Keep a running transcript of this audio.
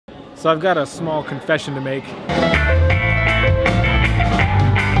So I've got a small confession to make.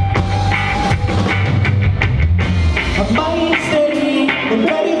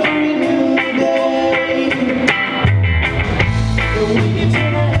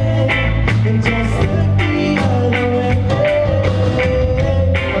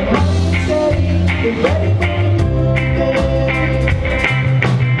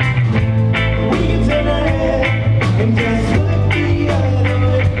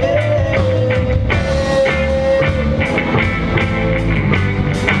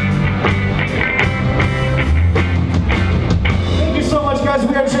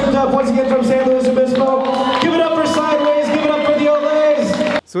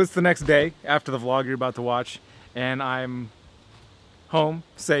 So it's the next day after the vlog you're about to watch, and I'm home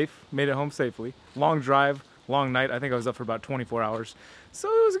safe, made it home safely. Long drive, long night. I think I was up for about 24 hours. So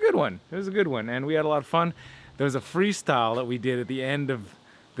it was a good one. It was a good one, and we had a lot of fun. There was a freestyle that we did at the end of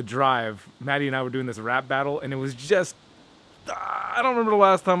the drive. Maddie and I were doing this rap battle, and it was just, I don't remember the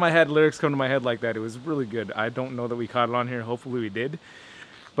last time I had lyrics come to my head like that. It was really good. I don't know that we caught it on here. Hopefully we did.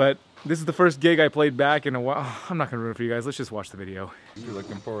 But this is the first gig I played back in a while. Oh, I'm not gonna ruin it for you guys. Let's just watch the video. You're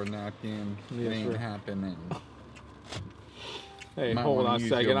looking for a napkin. Yeah, it ain't sure. happening. Hey, Might hold wanna on a use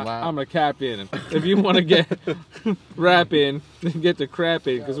second. your I'm lap. gonna cap in. If you want to get rap in, then get to crap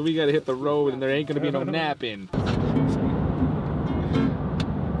in, because we gotta hit the road and there ain't gonna be no napping.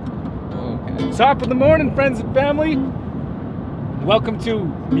 Okay. Top of the morning, friends and family. Welcome to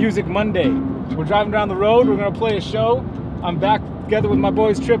Music Monday. We're driving down the road. We're gonna play a show. I'm back together with my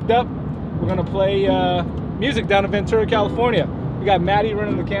boys Tripped Up. We're gonna play music down in Ventura, California. We got Maddie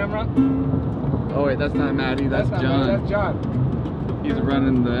running the camera. Oh wait, that's not Maddie. That's not John. Maddie, that's John. He's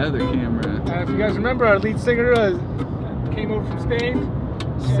running the other camera. And if you guys remember, our lead singer came over from Spain.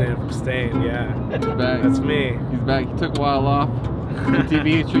 From Spain, yeah. He's back. That's me. He's back. He took a while off.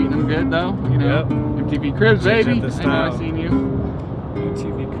 MTV is treating him good though. You know. Yep. MTV Cribs, baby. Changing the I know. I style. seen you.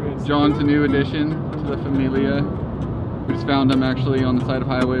 MTV Cribs. John's a new addition to the Familia. We just found him actually on the side of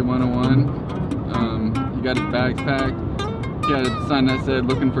Highway 101. He got his bags packed. He had a sign that said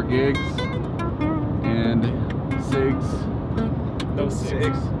 "Looking for gigs" and cigs. No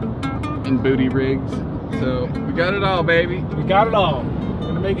six. And booty rigs. So we got it all, baby. We got it all. We're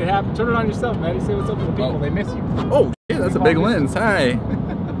gonna make it happen. Turn it on yourself, Maddie. Say what's up to the people. Oh. They miss you. Oh, yeah, that's a big lens. Hi.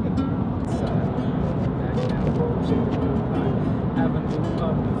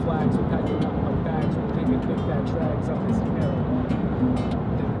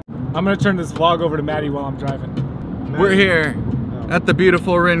 I'm gonna turn this vlog over to Maddie while I'm driving. We're here at the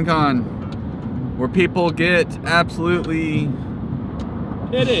beautiful Rincon, where people get absolutely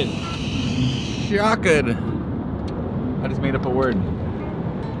Hit it. shocked. I just made up a word. You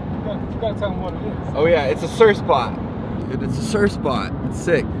gotta tell them what it is. Oh yeah, it's a surf spot. Dude, it's a surf spot. It's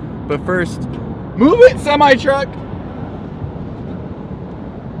sick. But first, move it, semi-truck!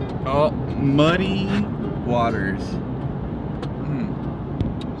 Oh, muddy waters.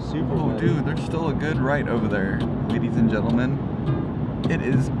 Super. Oh dude, there's still a good right over there, ladies and gentlemen. It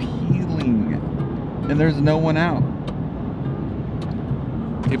is peeling. And there's no one out.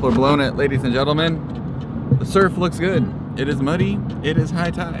 People are blowing it, ladies and gentlemen. The surf looks good. It is muddy. It is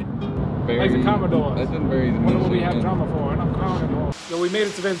high tide. Like the Commodore. That's been very Wonder what we interesting. have drama for, and I'm calling it. So we made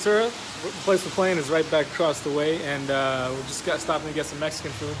it to Ventura. The place we're playing is right back across the way, and we just got stopping to get some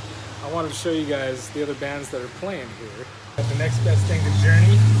Mexican food. I wanted to show you guys the other bands that are playing here. At the next best thing to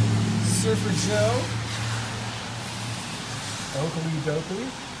Journey, Surfer Joe, Oakley Dokley.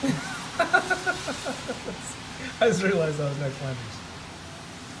 I just realized that was next language.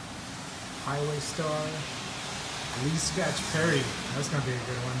 Highway Star, Lee Scratch Perry. That's gonna be a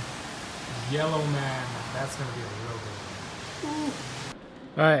good one. Yellow Man. That's gonna be a real good one.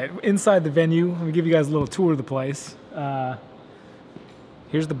 All right, inside the venue, let me give you guys a little tour of the place.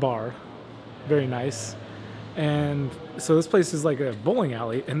 Here's the bar, very nice. And so this place is like a bowling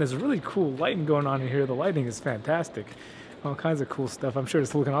alley, and there's really cool lighting going on in here. The lighting is fantastic. All kinds of cool stuff. I'm sure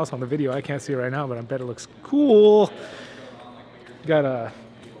it's looking awesome on the video. I can't see it right now, but I bet it looks cool. Got a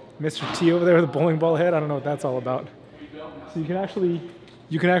Mr. T over there with a bowling ball head. I don't know what that's all about. So you can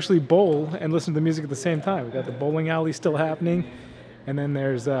actually bowl and listen to the music at the same time. We got the bowling alley still happening, and then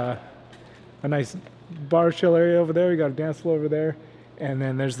there's a nice bar chill area over there. We got a dance floor over there, and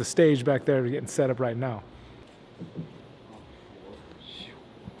then there's the stage back there getting set up right now.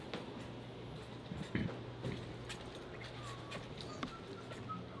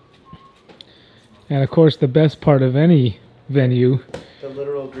 And of course, the best part of any venue, The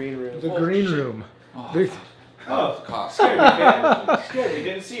literal green room. the green room. Oh, scared me, man. Scared me.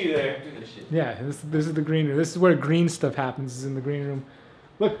 Didn't see you there. Yeah, this is the green room. This is where green stuff happens, is in the green room.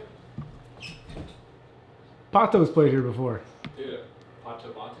 Look, Pato's played here before. Yeah.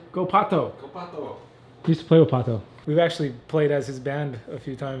 Pato Pato? Go Pato. Go Pato. He used to play with Pato. We've actually played as his band a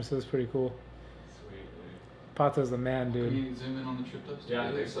few times, so it's pretty cool. Sweet. Pato's the man, Can dude. you zoom in on the trip ups? Yeah, I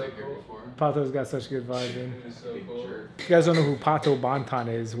think It's so. like here before. Pato's got such good vibes, dude. It's so cool. If you guys don't know who Pato Bonton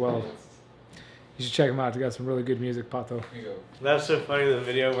is, well, you should check him out. He got some really good music, Pato. Here you go. That's so funny, the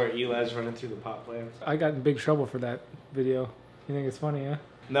video where Eli's running through the pot plants. I got in big trouble for that video. You think it's funny, huh?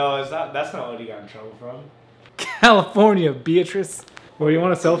 No, it's not. That's not what he got in trouble from. California, Beatrice. Well, you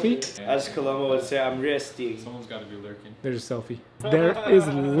want a selfie? As Colombo would say, I'm risky. Someone's got to be lurking. There's a selfie. There is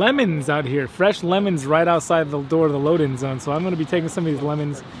lemons out here. Fresh lemons right outside the door of the load-in zone. So I'm going to be taking some of these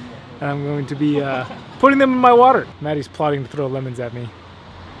lemons and I'm going to be putting them in my water. Maddie's plotting to throw lemons at me.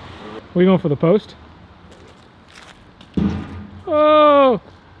 We going for the post? Oh!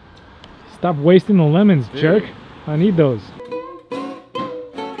 Stop wasting the lemons, jerk. I need those.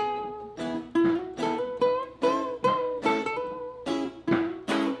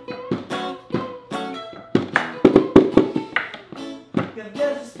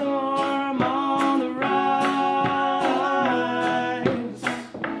 There's a storm on the rise.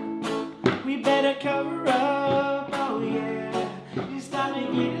 We better cover up, oh yeah. It's time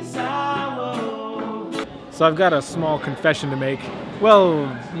to get sour. So I've got a small confession to make. Well,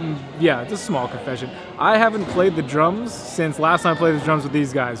 yeah, just a small confession. I haven't played the drums since last time I played the drums with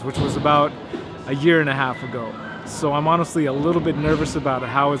these guys, which was about a year and a half ago. So I'm honestly a little bit nervous about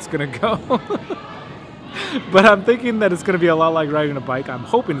how it's gonna go. But I'm thinking that it's gonna be a lot like riding a bike. I'm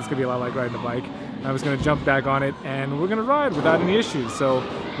hoping it's gonna be a lot like riding a bike. I was gonna jump back on it and we're gonna ride without any issues. So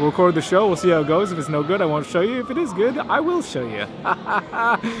we'll record the show, we'll see how it goes. If it's no good, I won't show you. If it is good, I will show you.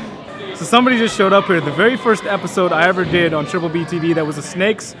 So somebody just showed up here. The very first episode I ever did on Triple B TV, that was a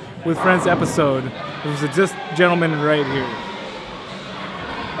Snakes with Friends episode. It was this gentleman right here.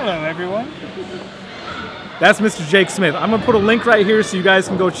 Hello, everyone. That's Mr. Jake Smith. I'm gonna put a link right here so you guys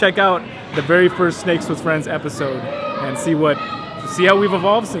can go check out the very first Snakes with Friends episode and see how we've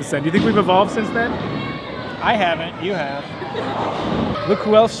evolved since then. Do you think we've evolved since then? I haven't. You have. Look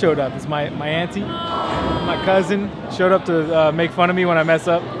who else showed up. It's my auntie, my cousin, showed up to make fun of me when I mess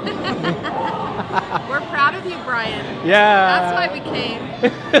up. We're proud of you, Brian. Yeah. That's why we came.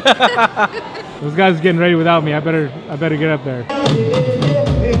 Those guys are getting ready without me. I better get up there.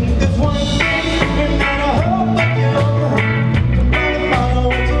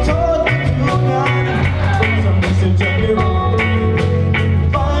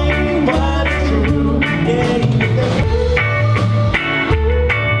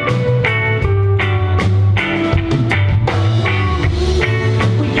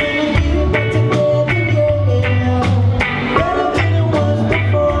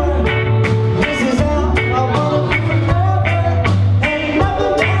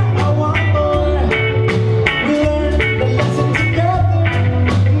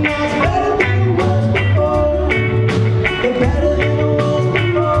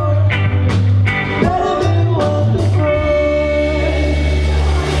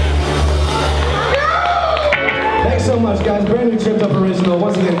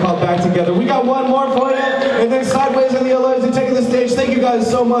 Once again called Back Together. We got one more for you, and then Sideways and the Alloys are taking the stage. Thank you guys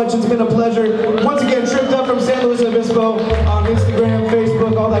so much. It's been a pleasure. Once again, Tripped Up from San Luis Obispo on Instagram,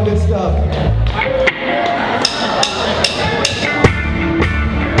 Facebook, all that good stuff.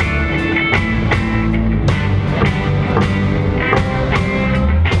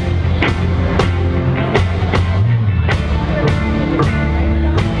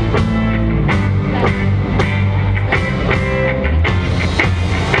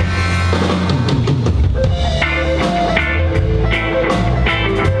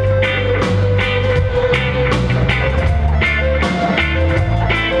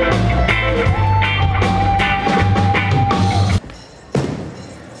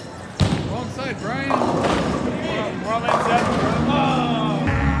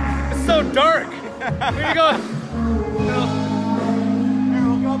 Dark. Where you going?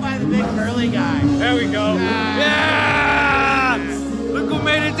 We'll go by the big burly guy. There we go. Yeah! Look who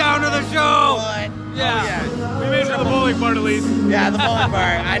made it down to the show. What? Yeah. Oh, yeah. We made it to the bowling part at least. Yeah, the bowling bar.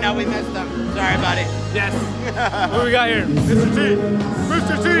 I know we missed them. Sorry, buddy. Yes. What do we got here? Mr. T.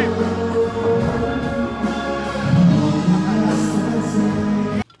 Mr. T.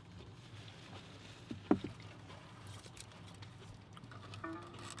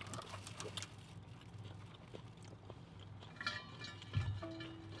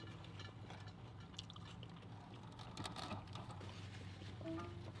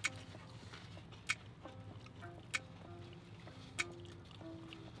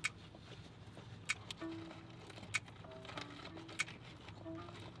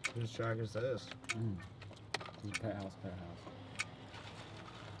 Whose track is this? Penthouse.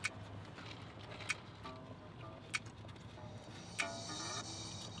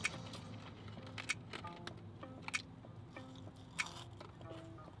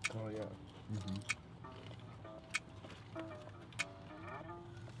 Oh yeah.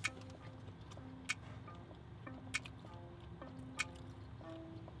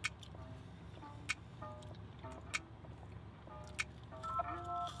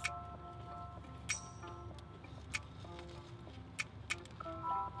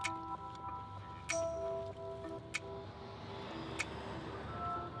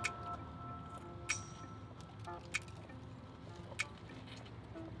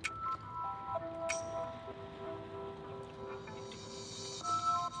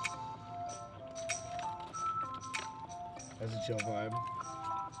 That's a chill vibe.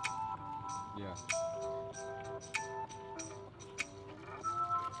 Yeah.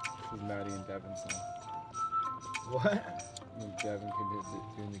 This is Maddie and Devin's song. What? When Devin could hit it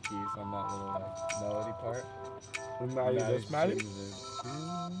doing the keys on that little melody part. With Maddie, Maddie's this Maddie?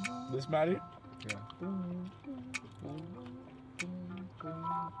 singing This Maddie? Yeah.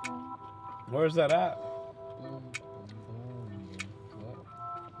 Where's that at? What?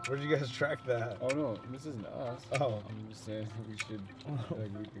 Where'd you guys track that? Oh no, this isn't us. Oh. I'm just saying we should,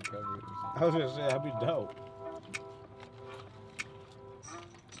 like, we could cover it or something. I was gonna say, that'd be dope.